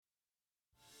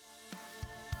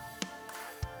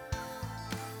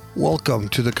Welcome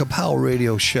to the Kapow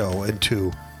Radio Show and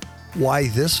to Why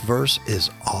This Verse is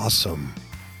Awesome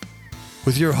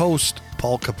with your host,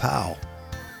 Paul Kapow.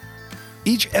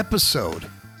 Each episode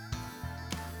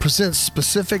presents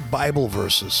specific Bible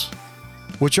verses,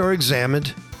 which are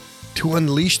examined to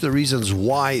unleash the reasons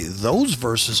why those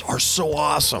verses are so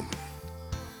awesome.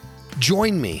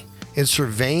 Join me in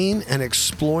surveying and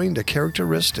exploring the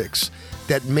characteristics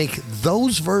that make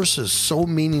those verses so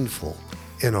meaningful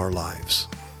in our lives.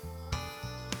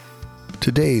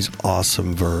 Today's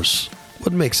awesome verse,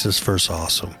 what makes this verse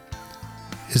awesome,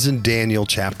 is in Daniel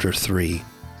chapter 3,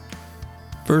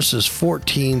 verses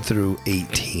 14 through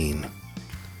 18.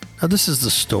 Now, this is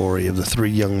the story of the three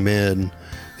young men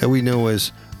that we know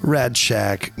as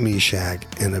Shadrach, Meshach,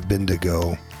 and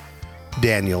Abednego,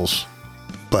 Daniel's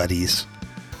buddies.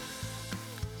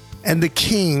 And the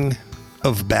king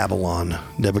of Babylon,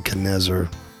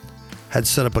 Nebuchadnezzar, had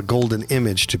set up a golden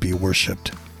image to be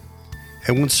worshipped.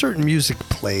 And when certain music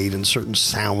played and certain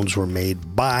sounds were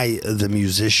made by the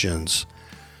musicians,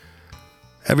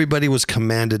 everybody was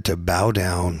commanded to bow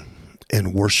down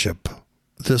and worship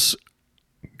this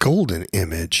golden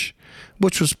image,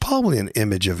 which was probably an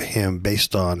image of him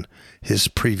based on his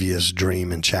previous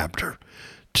dream in chapter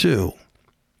 2.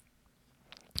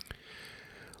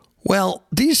 Well,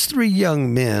 these three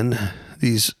young men,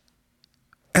 these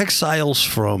exiles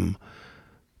from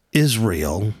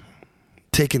Israel,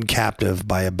 taken captive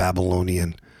by a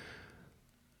Babylonian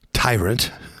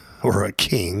tyrant or a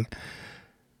king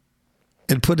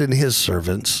and put in his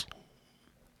servants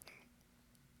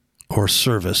or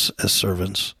service as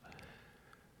servants.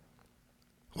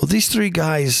 Well, these three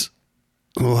guys,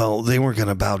 they weren't going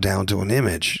to bow down to an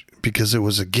image because it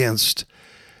was against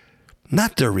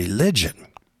not their religion.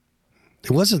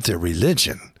 It wasn't their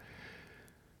religion.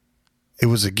 It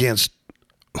was against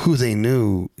who they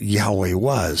knew Yahweh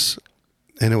was.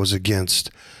 And it was against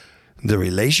the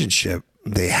relationship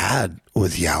they had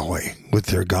with Yahweh, with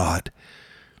their God.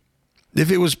 If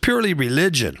it was purely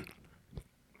religion,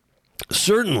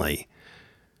 certainly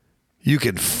you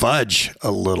can fudge a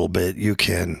little bit. You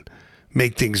can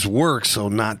make things work so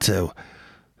not to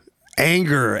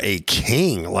anger a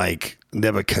king like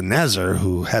Nebuchadnezzar,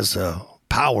 who has the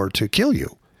power to kill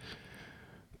you,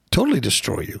 totally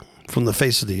destroy you from the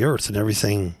face of the earth and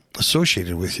everything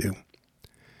associated with you.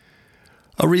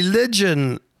 A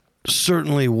religion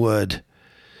certainly would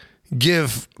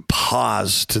give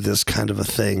pause to this kind of a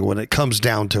thing when it comes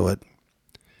down to it.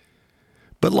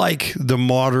 But like the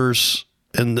martyrs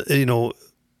and,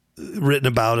 written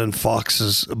about in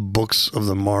Fox's books of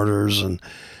the martyrs and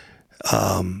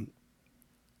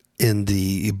in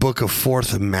the book of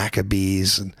 4th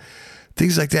Maccabees and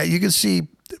things like that, you can see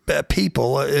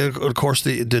people, of course,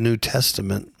 the New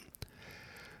Testament,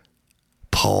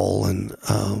 Paul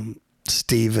and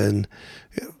Stephen,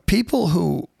 people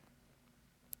who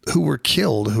were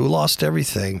killed, who lost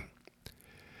everything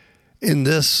in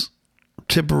this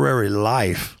temporary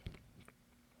life,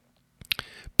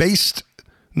 based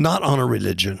not on a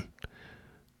religion,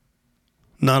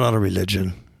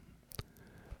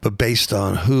 but based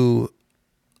on who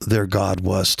their God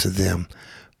was to them.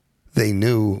 They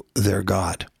knew their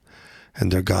God, and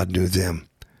their God knew them.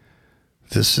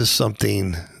 This is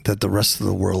something that the rest of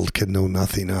the world can know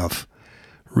nothing of.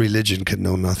 Religion can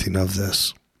know nothing of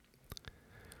this.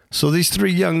 So these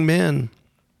three young men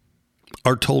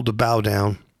are told to bow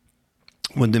down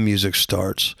when the music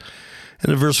starts. And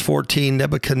in verse 14,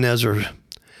 Nebuchadnezzar,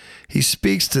 he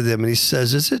speaks to them and he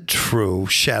says, "Is it true,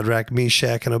 Shadrach,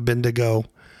 Meshach, and Abednego?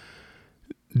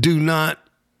 Do not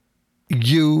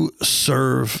you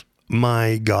serve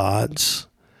my gods,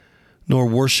 nor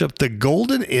worship the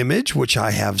golden image which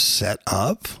I have set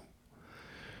up?"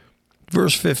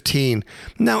 Verse 15,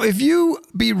 "Now if you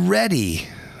be ready,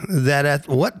 that at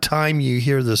what time you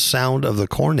hear the sound of the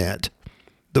cornet,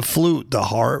 the flute, the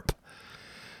harp,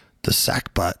 the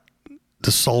sackbut,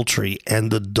 the psaltery, and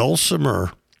the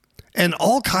dulcimer, and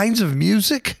all kinds of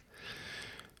music,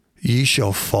 ye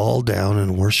shall fall down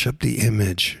and worship the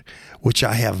image which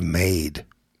I have made.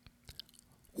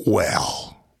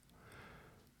 Well,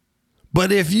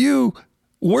 but if you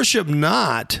worship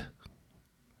not,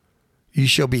 ye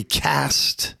shall be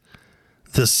cast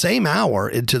the same hour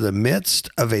into the midst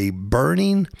of a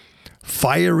burning,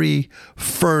 fiery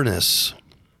furnace.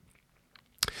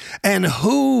 And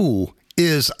who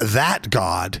is that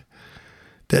God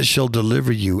that shall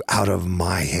deliver you out of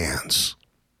my hands?"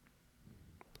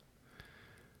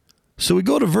 So we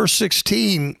go to verse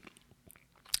 16.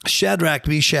 Shadrach,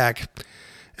 Meshach,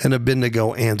 and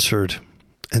Abednego answered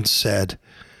and said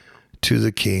to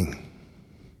the king,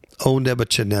 "O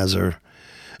Nebuchadnezzar,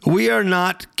 we are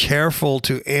not careful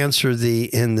to answer thee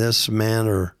in this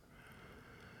manner.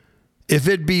 If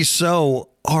it be so,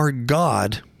 our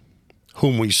God,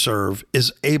 whom we serve,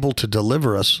 is able to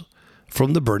deliver us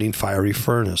from the burning fiery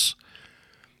furnace.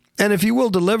 And if he will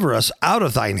deliver us out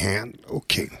of thine hand, O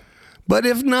king. But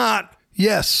if not,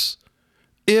 yes,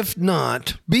 if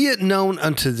not, be it known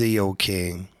unto thee, O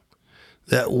king,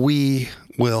 that we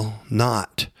will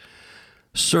not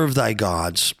serve thy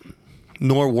gods,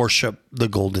 nor worship the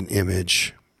golden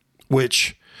image,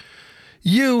 which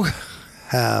you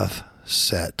have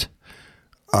set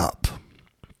up.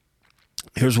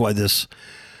 Here's why these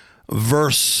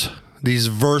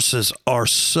verses are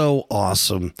so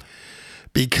awesome,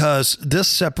 because this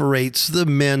separates the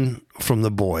men from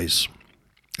the boys.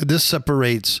 This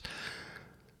separates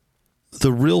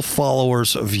the real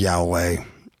followers of Yahweh,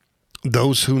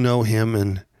 those who know him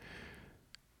and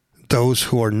those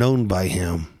who are known by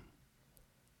him,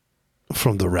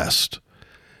 from the rest.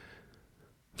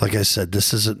 Like I said,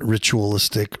 this isn't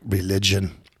ritualistic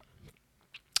religion.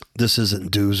 This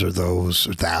isn't do's or those,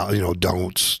 or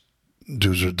don'ts,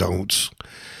 do's or don'ts.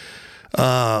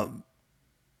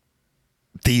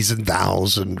 These and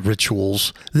thous and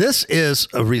rituals. This is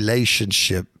a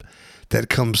relationship that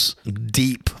comes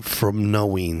deep from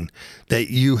knowing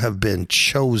that you have been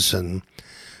chosen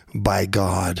by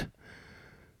God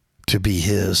to be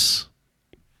his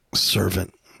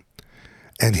servant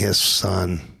and his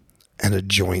son and a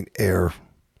joint heir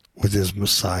with his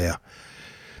Messiah.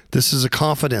 This is a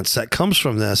confidence that comes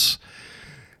from this.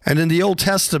 And in the Old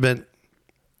Testament,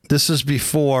 this is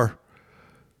before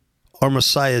our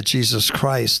Messiah, Jesus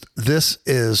Christ. This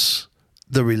is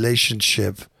the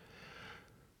relationship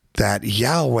that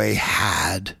Yahweh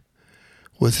had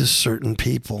with his certain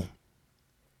people.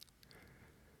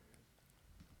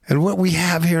 And what we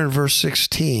have here in verse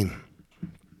 16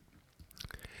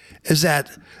 is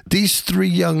that these three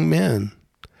young men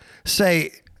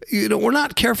say, we're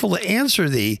not careful to answer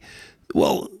thee.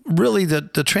 Well, really,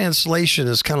 the translation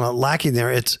is kind of lacking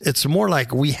there. It's more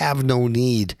like we have no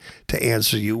need to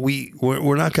answer you.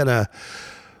 We're not going to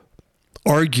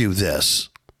argue this.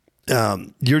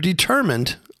 You're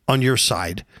determined on your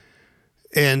side,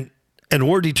 and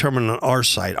we're determined on our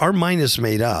side. Our mind is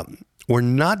made up. We're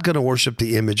not going to worship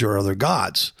the image or other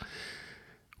gods.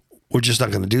 We're just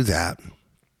not going to do that.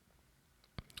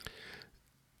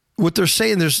 What they're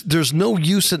saying, there's no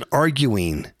use in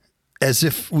arguing as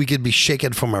if we could be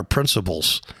shaken from our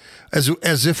principles,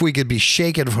 as if we could be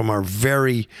shaken from our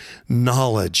very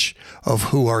knowledge of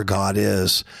who our God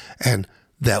is, and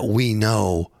that we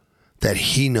know that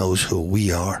he knows who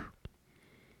we are.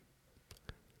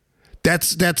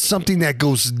 That's something that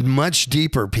goes much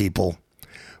deeper, people,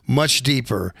 much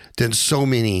deeper than so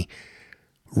many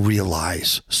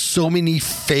realize. So many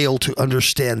fail to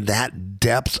understand that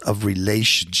depth of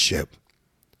relationship.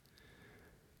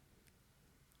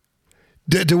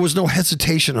 There was no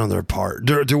hesitation on their part.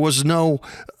 There was no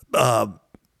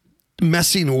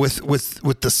messing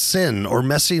with the sin, or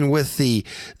messing with the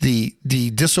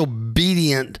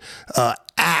disobedient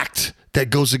act that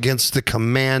goes against the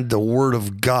command, the word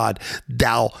of God.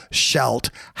 Thou shalt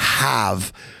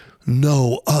have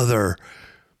no other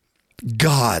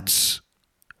gods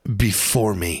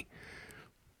before me.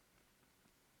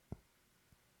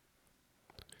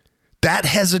 That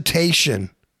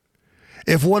hesitation,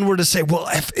 if one were to say, well,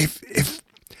 if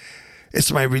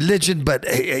it's my religion, but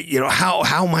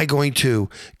how am I going to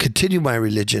continue my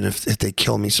religion if they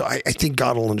kill me? So I think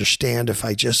God will understand if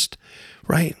I just,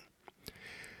 right?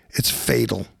 It's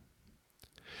fatal.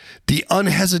 The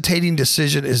unhesitating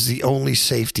decision is the only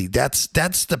safety. That's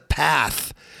the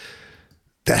path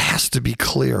that has to be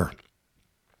clear.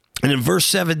 And in verse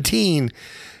 17,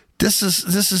 this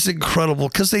is incredible,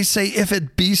 because they say, if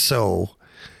it be so,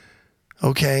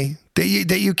 okay,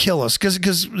 that you kill us.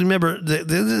 Because remember,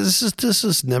 this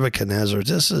is Nebuchadnezzar.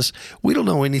 We don't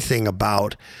know anything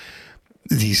about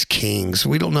these kings.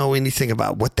 We don't know anything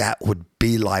about what that would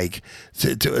be like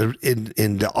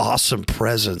in the awesome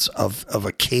presence of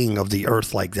a king of the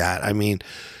earth like that. I mean,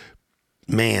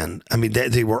 man,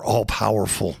 they were all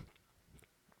powerful.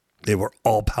 They were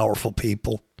all powerful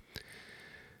people.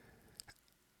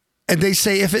 And they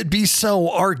say, if it be so,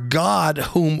 our God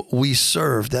whom we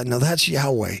serve, that's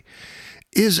Yahweh,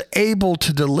 is able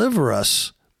to deliver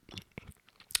us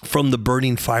from the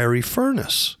burning fiery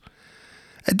furnace.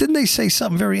 And didn't they say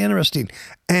something very interesting?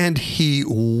 And he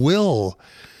will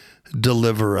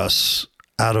deliver us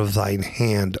out of thine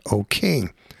hand, O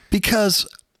king. Because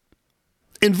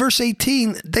in verse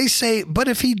 18, they say, but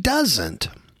if he doesn't,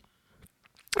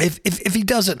 if he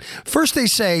doesn't, first they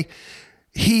say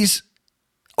he's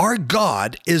Our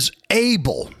God is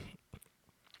able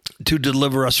to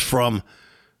deliver us from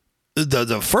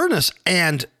the furnace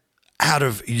and out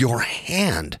of your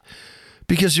hand.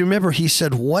 Because remember, he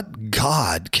said, what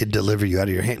God can deliver you out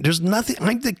of your hand? There's nothing.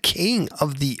 I'm the king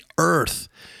of the earth.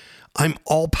 I'm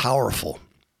all powerful.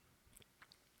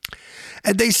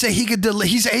 And they say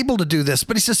he's able to do this.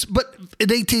 But he says, but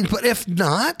in 18, but if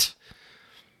not,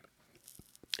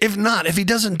 if he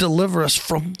doesn't deliver us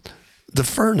from the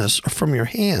furnace or from your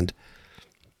hand,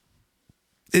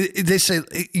 they say,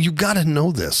 you got to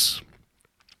know this.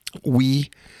 We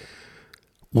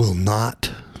will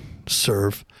not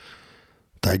serve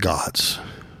thy gods,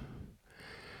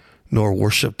 nor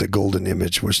worship the golden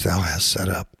image which thou hast set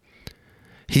up.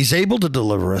 He's able to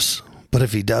deliver us, but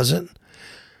if he doesn't,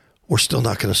 we're still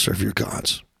not going to serve your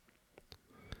gods.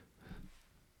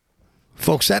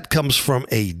 Folks, that comes from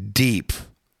a deep,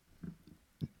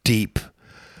 deep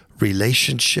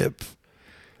relationship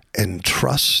and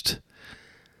trust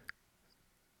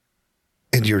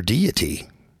in your deity.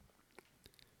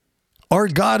 Our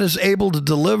God is able to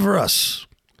deliver us.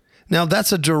 Now,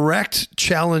 that's a direct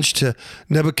challenge to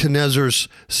Nebuchadnezzar's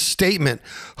statement.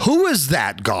 Who is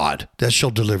that God that shall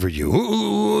deliver you?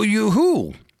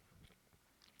 Who?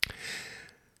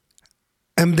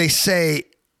 And they say,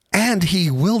 and he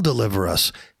will deliver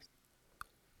us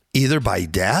either by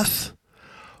death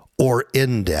or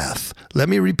in death. Let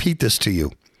me repeat this to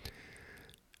you.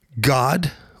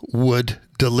 God would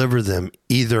deliver them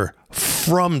either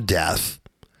from death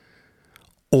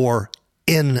or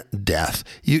in death.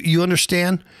 You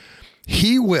understand?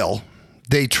 He will,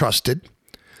 they trusted,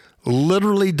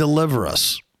 literally deliver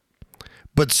us.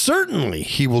 But certainly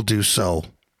he will do so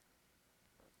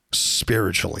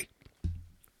spiritually.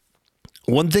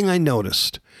 One thing I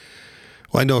noticed,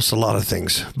 well, I noticed a lot of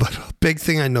things, but a big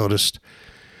thing I noticed,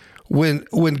 when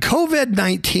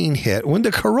COVID-19 hit, when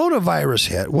the coronavirus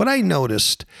hit, what I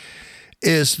noticed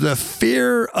is the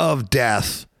fear of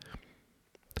death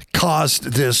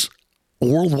caused this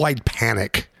worldwide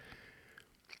panic.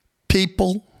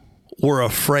 People were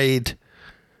afraid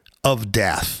of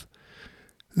death.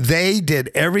 They did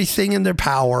everything in their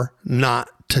power not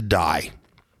to die.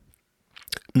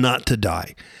 Not to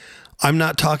die. I'm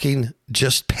not talking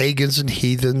just pagans and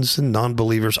heathens and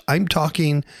non-believers. I'm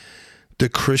talking the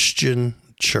Christian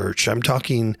church. I'm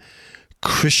talking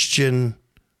Christian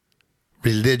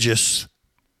religious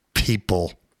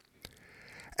people.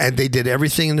 And they did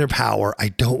everything in their power. I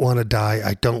don't want to die.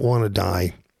 I don't want to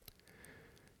die.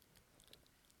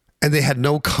 And they had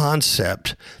no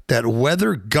concept that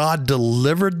whether God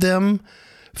delivered them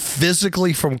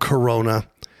physically from corona,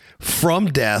 from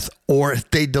death, or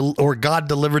God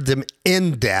delivered them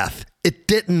in death, it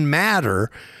didn't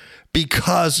matter,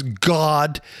 because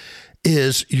God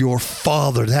is your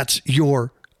Father. That's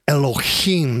your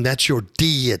Elohim. That's your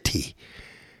deity.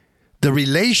 The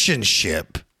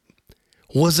relationship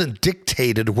wasn't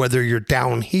dictated whether you're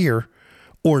down here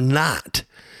or not,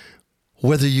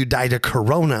 whether you died of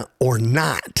corona or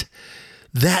not.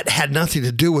 That had nothing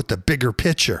to do with the bigger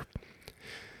picture.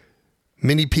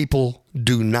 Many people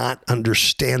do not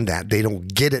understand that. They don't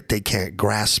get it. They can't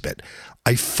grasp it.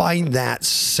 I find that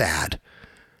sad.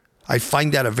 I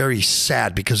find that a very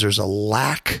sad, because there's a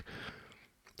lack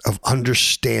of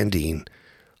understanding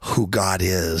who God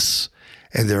is.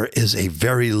 And there is a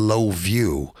very low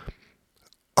view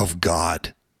of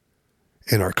God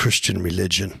in our Christian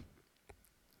religion.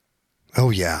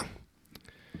 Oh, yeah.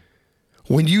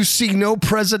 When you see no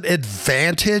present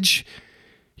advantage,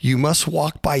 you must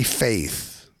walk by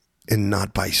faith and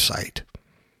not by sight.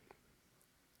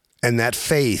 And that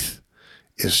faith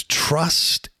is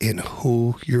trust in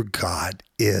who your God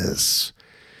is.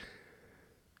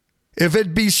 If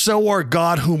it be so, our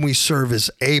God whom we serve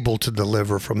is able to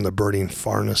deliver from the burning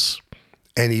furnace,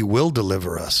 and he will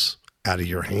deliver us out of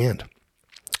your hand.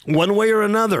 One way or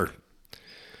another.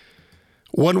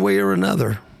 One way or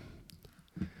another.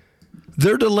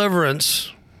 Their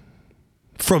deliverance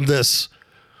from this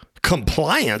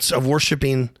compliance of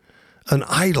worshiping an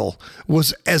idol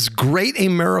was as great a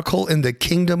miracle in the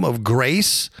kingdom of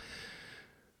grace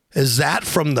as that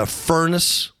from the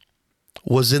furnace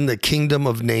was in the kingdom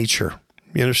of nature.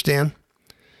 You understand?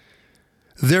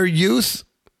 Their youth,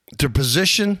 their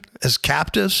position as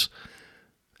captives,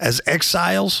 as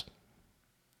exiles,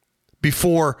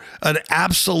 before an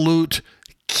absolute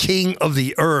king of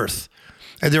the earth,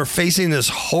 and they're facing this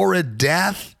horrid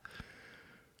death,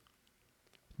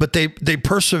 but they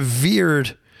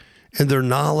persevered in their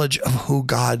knowledge of who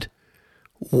God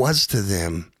was to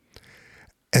them,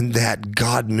 and that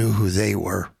God knew who they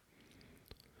were.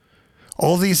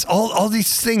 All these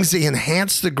things, they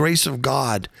enhanced the grace of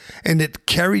God, and it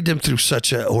carried them through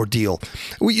such an ordeal.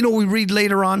 We read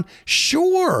later on,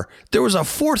 sure, there was a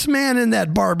fourth man in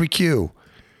that barbecue,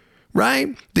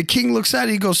 right? The king looks at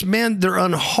it, he goes, man, they're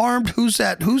unharmed. Who's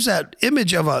that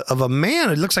image of a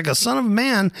man? It looks like a son of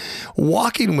man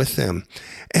walking with them.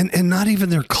 And not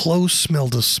even their clothes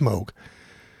smelled of smoke.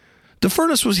 The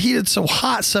furnace was heated so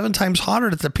hot, 7 times hotter,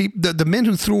 that the men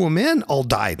who threw them in all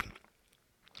died.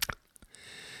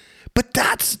 But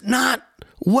that's not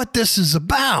what this is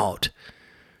about.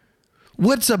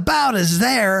 What's about is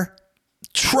their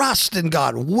trust in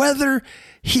God, whether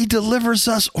he delivers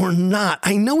us or not.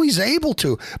 I know he's able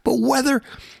to, but whether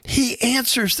he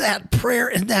answers that prayer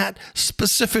in that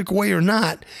specific way or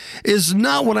not is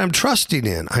not what I'm trusting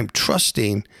in. I'm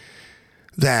trusting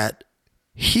that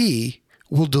he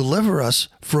will deliver us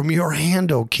from your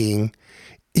hand, O King,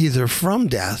 either from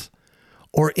death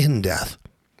or in death.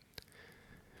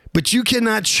 But you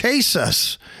cannot chase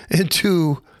us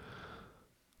into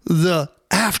the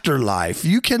afterlife.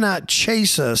 You cannot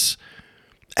chase us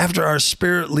after our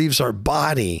spirit leaves our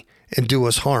body and do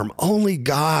us harm. Only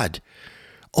God,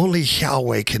 only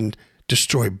Yahweh can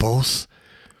destroy both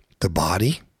the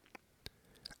body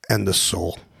and the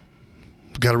soul.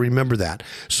 You've got to remember that.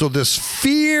 So this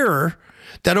fear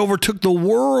that overtook the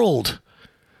world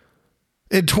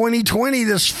in 2020,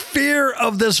 this fear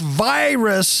of this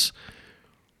virus,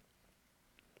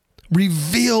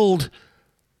 revealed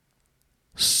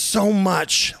so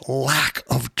much lack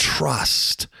of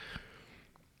trust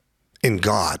in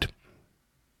God.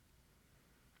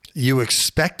 You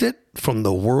expect it from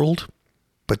the world,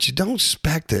 but you don't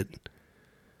expect it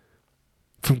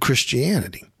from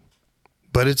Christianity.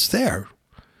 But it's there.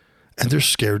 And they're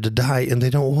scared to die, and they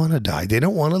don't want to die. They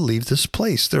don't want to leave this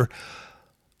place. They're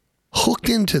hooked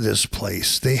into this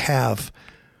place. They have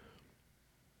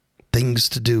things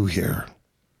to do here.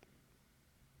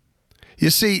 You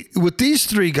see, with these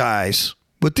 3 guys,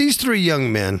 with these 3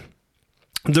 young men,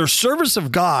 their service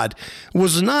of God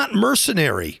was not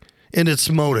mercenary in its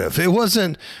motive. It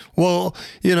wasn't, well,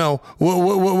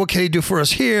 what can he do for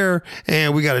us here?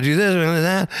 And we got to do this and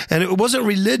that. And it wasn't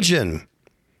religion.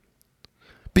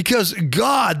 Because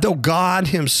God, though God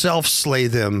himself slay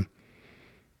them,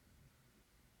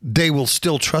 they will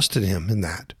still trust in him in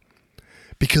that.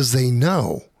 Because they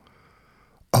know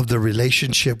of the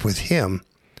relationship with him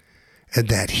and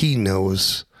that he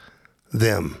knows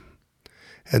them.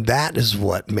 And that is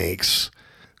what makes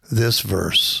this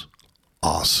verse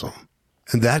awesome.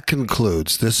 And that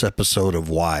concludes this episode of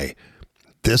why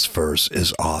this verse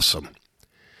is awesome.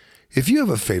 If you have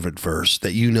a favorite verse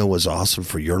that you know is awesome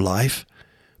for your life,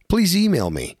 please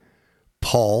email me,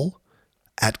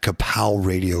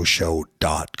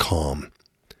 paul@kapowradioshow.com.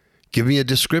 Give me a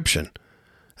description,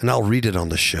 and I'll read it on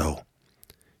the show.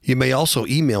 You may also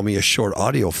email me a short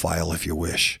audio file if you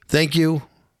wish. Thank you,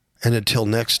 and until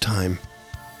next time,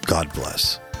 God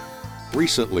bless.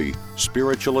 Recently,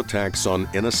 spiritual attacks on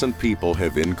innocent people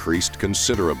have increased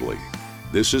considerably.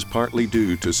 This is partly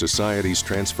due to society's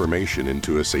transformation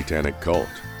into a satanic cult.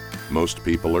 Most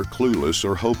people are clueless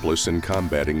or hopeless in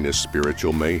combating this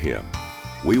spiritual mayhem.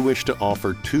 We wish to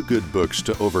offer 2 good books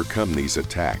to overcome these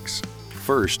attacks.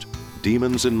 First,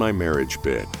 Demons in My Marriage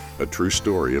Bed, a true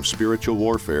story of spiritual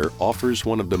warfare, offers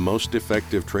one of the most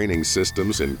effective training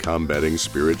systems in combating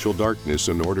spiritual darkness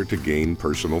in order to gain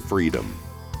personal freedom.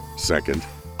 Second,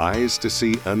 Eyes to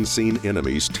See Unseen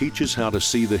Enemies teaches how to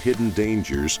see the hidden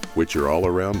dangers which are all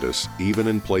around us, even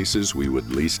in places we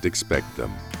would least expect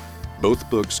them. Both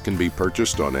books can be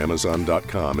purchased on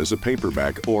Amazon.com as a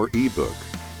paperback or ebook.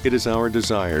 It is our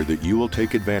desire that you will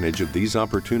take advantage of these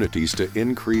opportunities to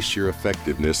increase your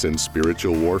effectiveness in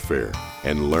spiritual warfare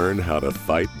and learn how to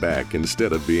fight back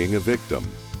instead of being a victim.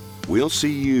 We'll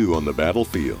see you on the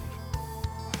battlefield.